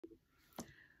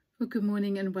Well, good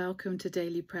morning and welcome to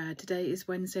Daily Prayer. Today is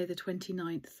Wednesday the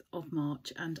 29th of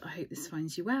March and I hope this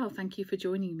finds you well. Thank you for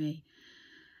joining me.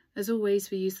 As always,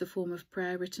 we use the form of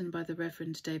prayer written by the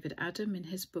Reverend David Adam in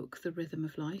his book The Rhythm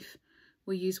of Life.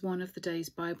 We'll use one of the day's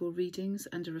Bible readings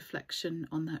and a reflection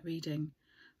on that reading.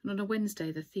 And on a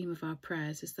Wednesday, the theme of our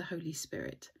prayers is the Holy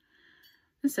Spirit.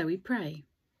 And so we pray.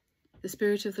 The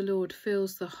Spirit of the Lord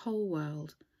fills the whole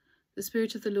world. The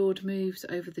Spirit of the Lord moves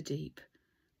over the deep.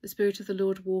 The Spirit of the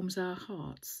Lord warms our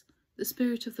hearts. The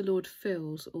Spirit of the Lord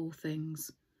fills all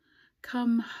things.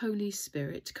 Come, Holy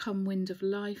Spirit, come, Wind of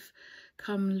Life,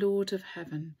 come, Lord of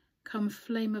Heaven, come,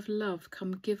 Flame of Love,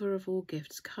 come, Giver of all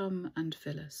gifts, come and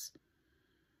fill us.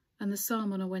 And the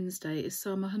psalm on a Wednesday is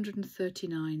Psalm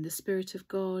 139, The Spirit of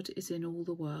God is in all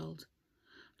the world.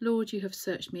 Lord, you have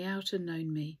searched me out and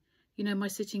known me. You know my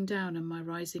sitting down and my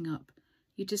rising up.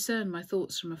 You discern my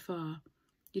thoughts from afar.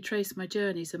 You trace my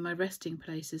journeys and my resting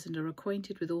places and are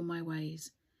acquainted with all my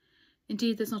ways.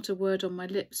 Indeed, there's not a word on my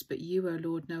lips, but you, O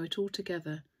Lord, know it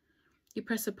altogether. You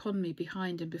press upon me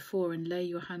behind and before and lay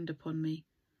your hand upon me.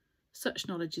 Such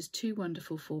knowledge is too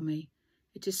wonderful for me.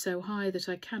 It is so high that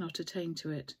I cannot attain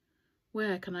to it.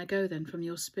 Where can I go then from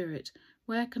your spirit?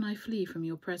 Where can I flee from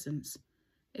your presence?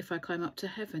 If I climb up to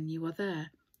heaven, you are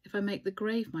there. If I make the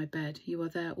grave my bed, you are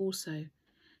there also.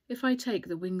 If I take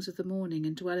the wings of the morning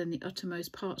and dwell in the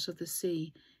uttermost parts of the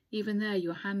sea, even there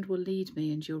your hand will lead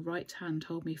me and your right hand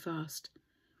hold me fast.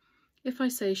 If I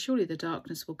say, surely the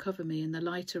darkness will cover me and the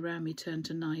light around me turn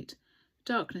to night,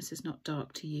 darkness is not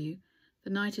dark to you. The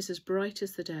night is as bright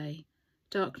as the day.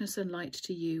 Darkness and light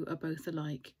to you are both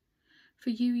alike. For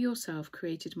you yourself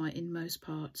created my inmost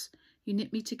parts. You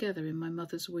knit me together in my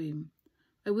mother's womb.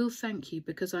 I will thank you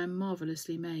because I am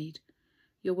marvellously made.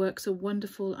 Your works are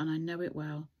wonderful and I know it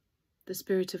well. The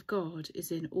Spirit of God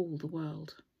is in all the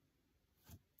world.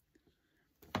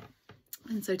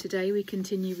 And so today we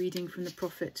continue reading from the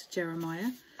prophet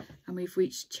Jeremiah, and we've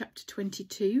reached chapter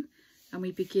 22 and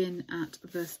we begin at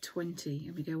verse 20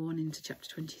 and we go on into chapter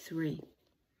 23.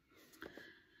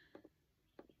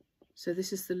 So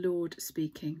this is the Lord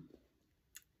speaking.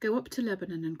 Go up to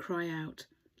Lebanon and cry out.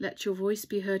 Let your voice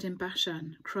be heard in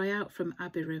Bashan. Cry out from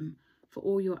Abiram, for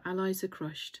all your allies are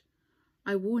crushed.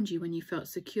 I warned you when you felt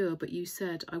secure, but you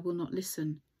said, I will not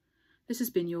listen. This has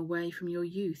been your way from your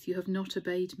youth. You have not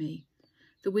obeyed me.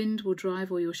 The wind will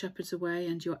drive all your shepherds away,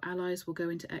 and your allies will go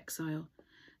into exile.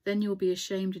 Then you will be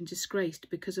ashamed and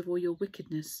disgraced because of all your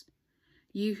wickedness.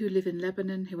 You who live in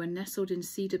Lebanon, who are nestled in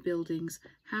cedar buildings,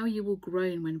 how you will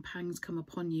groan when pangs come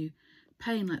upon you,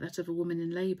 pain like that of a woman in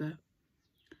labour.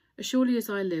 As surely as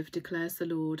I live, declares the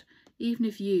Lord, even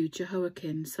if you,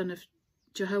 Jehoiachin, son of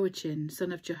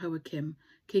Jehoiakim,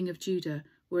 king of Judah,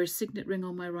 were a signet ring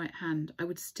on my right hand, I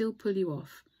would still pull you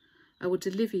off. I will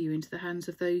deliver you into the hands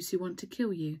of those who want to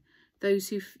kill you, those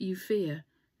who you fear,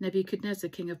 Nebuchadnezzar,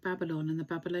 king of Babylon, and the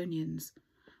Babylonians.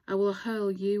 I will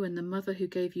hurl you and the mother who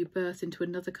gave you birth into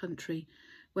another country,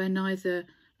 where neither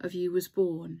of you was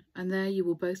born, and there you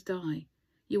will both die.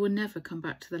 You will never come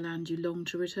back to the land you long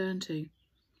to return to.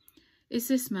 Is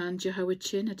this man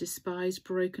Jehoiachin a despised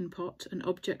broken pot, an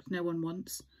object no one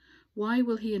wants? Why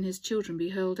will he and his children be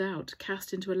hurled out,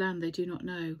 cast into a land they do not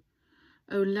know?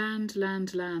 O land,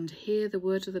 land, land, hear the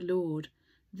word of the Lord.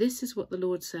 This is what the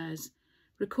Lord says.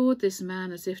 Record this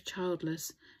man as if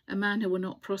childless, a man who will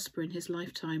not prosper in his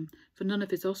lifetime, for none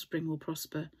of his offspring will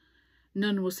prosper.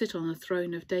 None will sit on the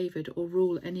throne of David or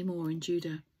rule any more in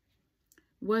Judah.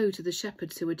 Woe to the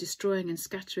shepherds who are destroying and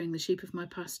scattering the sheep of my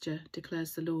pasture,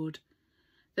 declares the Lord.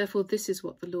 Therefore this is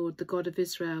what the Lord, the God of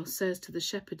Israel, says to the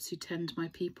shepherds who tend my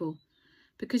people.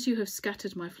 Because you have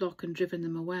scattered my flock and driven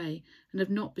them away, and have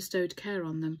not bestowed care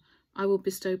on them, I will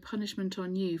bestow punishment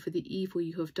on you for the evil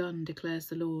you have done, declares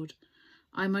the Lord.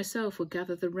 I myself will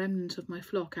gather the remnant of my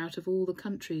flock out of all the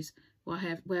countries where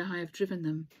I have driven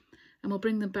them, and will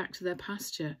bring them back to their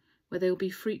pasture, where they will be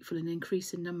fruitful and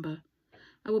increase in number.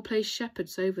 I will place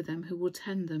shepherds over them who will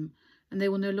tend them, and they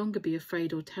will no longer be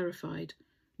afraid or terrified,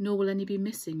 nor will any be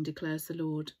missing, declares the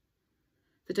Lord.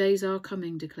 The days are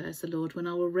coming, declares the Lord, when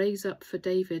I will raise up for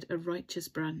David a righteous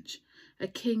branch, a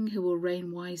king who will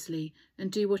reign wisely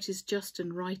and do what is just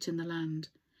and right in the land.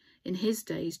 In his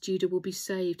days Judah will be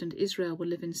saved and Israel will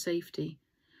live in safety.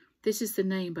 This is the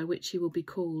name by which he will be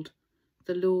called,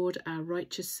 the Lord our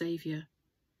righteous Saviour.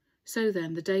 So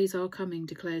then, the days are coming,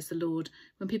 declares the Lord,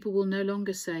 when people will no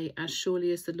longer say, as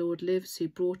surely as the Lord lives, who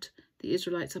brought the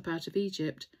Israelites up out of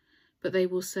Egypt, but they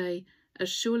will say, as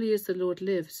surely as the Lord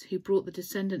lives, who brought the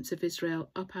descendants of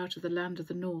Israel up out of the land of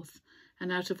the north,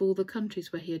 and out of all the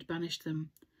countries where he had banished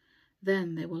them.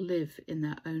 Then they will live in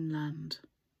their own land.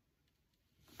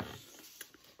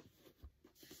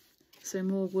 So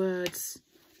more words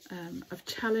of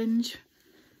challenge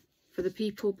for the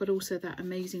people, but also that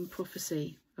amazing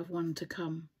prophecy of one to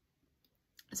come.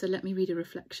 So let me read a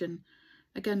reflection,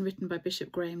 again written by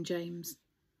Bishop Graham James.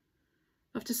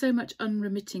 After so much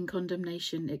unremitting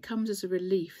condemnation, it comes as a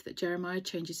relief that Jeremiah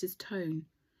changes his tone.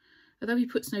 Although he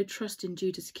puts no trust in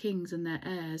Judah's kings and their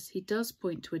heirs, he does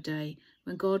point to a day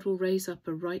when God will raise up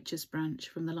a righteous branch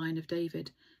from the line of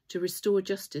David to restore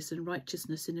justice and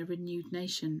righteousness in a renewed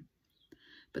nation.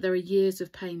 But there are years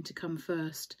of pain to come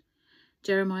first.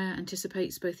 Jeremiah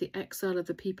anticipates both the exile of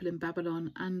the people in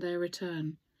Babylon and their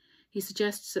return. He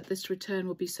suggests that this return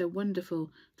will be so wonderful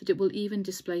that it will even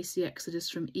displace the exodus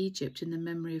from Egypt in the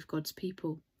memory of God's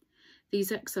people.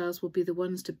 These exiles will be the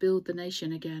ones to build the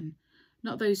nation again,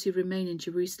 not those who remain in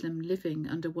Jerusalem living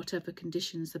under whatever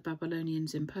conditions the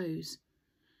Babylonians impose.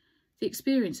 The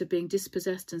experience of being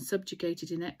dispossessed and subjugated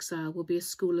in exile will be a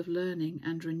school of learning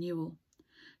and renewal.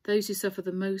 Those who suffer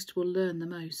the most will learn the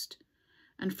most,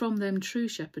 and from them true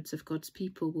shepherds of God's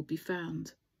people will be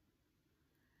found.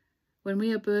 When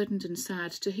we are burdened and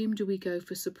sad, to whom do we go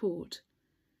for support?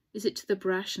 Is it to the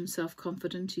brash and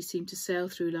self-confident who seem to sail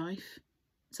through life?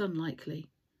 It's unlikely.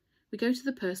 We go to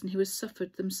the person who has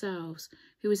suffered themselves,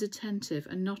 who is attentive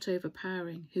and not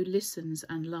overpowering, who listens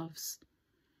and loves.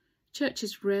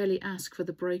 Churches rarely ask for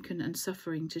the broken and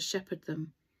suffering to shepherd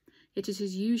them, yet it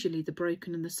is usually the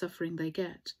broken and the suffering they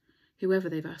get, whoever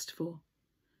they've asked for.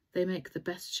 They make the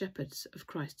best shepherds of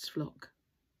Christ's flock.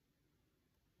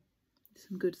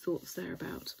 Some good thoughts there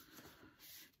about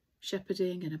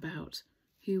shepherding and about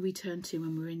who we turn to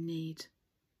when we're in need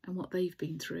and what they've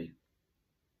been through.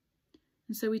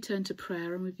 And so we turn to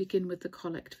prayer and we begin with the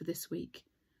collect for this week.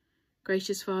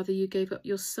 Gracious Father, you gave up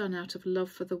your Son out of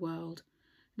love for the world.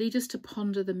 Lead us to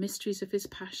ponder the mysteries of his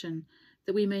passion,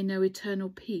 that we may know eternal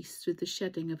peace through the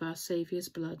shedding of our Saviour's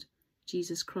blood,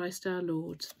 Jesus Christ our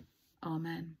Lord.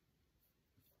 Amen.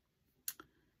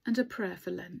 And a prayer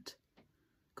for Lent.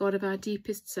 God of our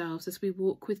deepest selves, as we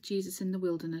walk with Jesus in the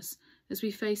wilderness, as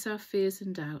we face our fears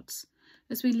and doubts,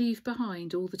 as we leave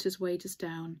behind all that has weighed us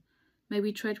down, may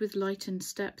we tread with lightened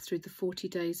step through the 40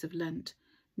 days of Lent,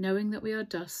 knowing that we are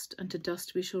dust, and to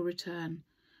dust we shall return,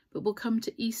 but will come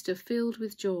to Easter filled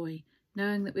with joy,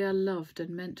 knowing that we are loved and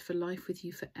meant for life with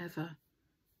you forever.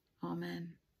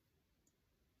 Amen.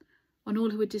 On all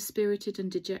who are dispirited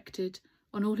and dejected,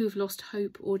 on all who have lost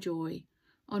hope or joy,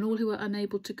 on all who are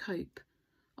unable to cope,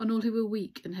 on all who are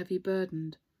weak and heavy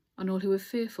burdened, on all who are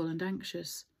fearful and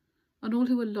anxious, on all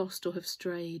who are lost or have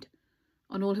strayed,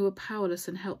 on all who are powerless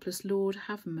and helpless, Lord,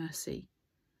 have mercy.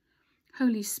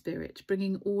 Holy Spirit,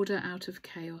 bringing order out of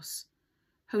chaos.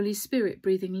 Holy Spirit,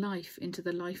 breathing life into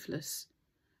the lifeless.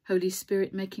 Holy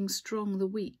Spirit, making strong the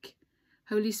weak.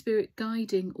 Holy Spirit,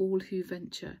 guiding all who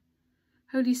venture.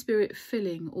 Holy Spirit,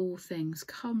 filling all things,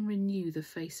 come renew the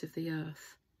face of the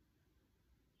earth.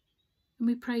 And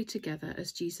we pray together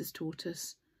as Jesus taught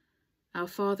us. Our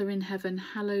Father in heaven,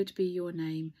 hallowed be your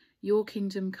name. Your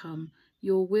kingdom come,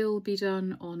 your will be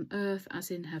done on earth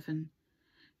as in heaven.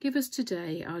 Give us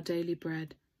today our daily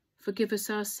bread. Forgive us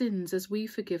our sins as we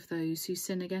forgive those who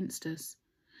sin against us.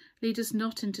 Lead us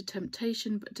not into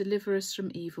temptation, but deliver us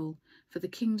from evil. For the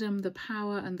kingdom, the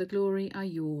power and the glory are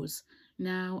yours,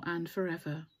 now and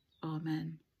forever.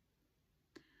 Amen.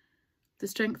 The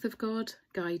strength of God,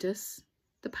 guide us.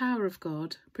 The power of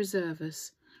God, preserve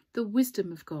us. The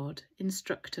wisdom of God,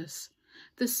 instruct us.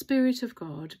 The Spirit of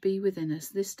God be within us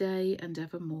this day and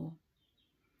evermore.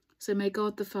 So may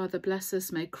God the Father bless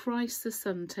us, may Christ the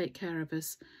Son take care of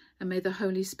us, and may the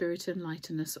Holy Spirit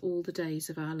enlighten us all the days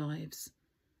of our lives.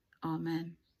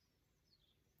 Amen.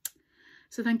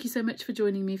 So thank you so much for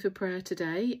joining me for prayer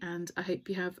today, and I hope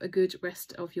you have a good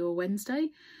rest of your Wednesday,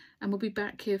 and we'll be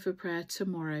back here for prayer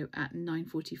tomorrow at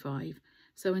 9:45.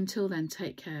 So until then,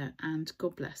 take care and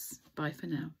God bless. Bye for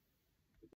now.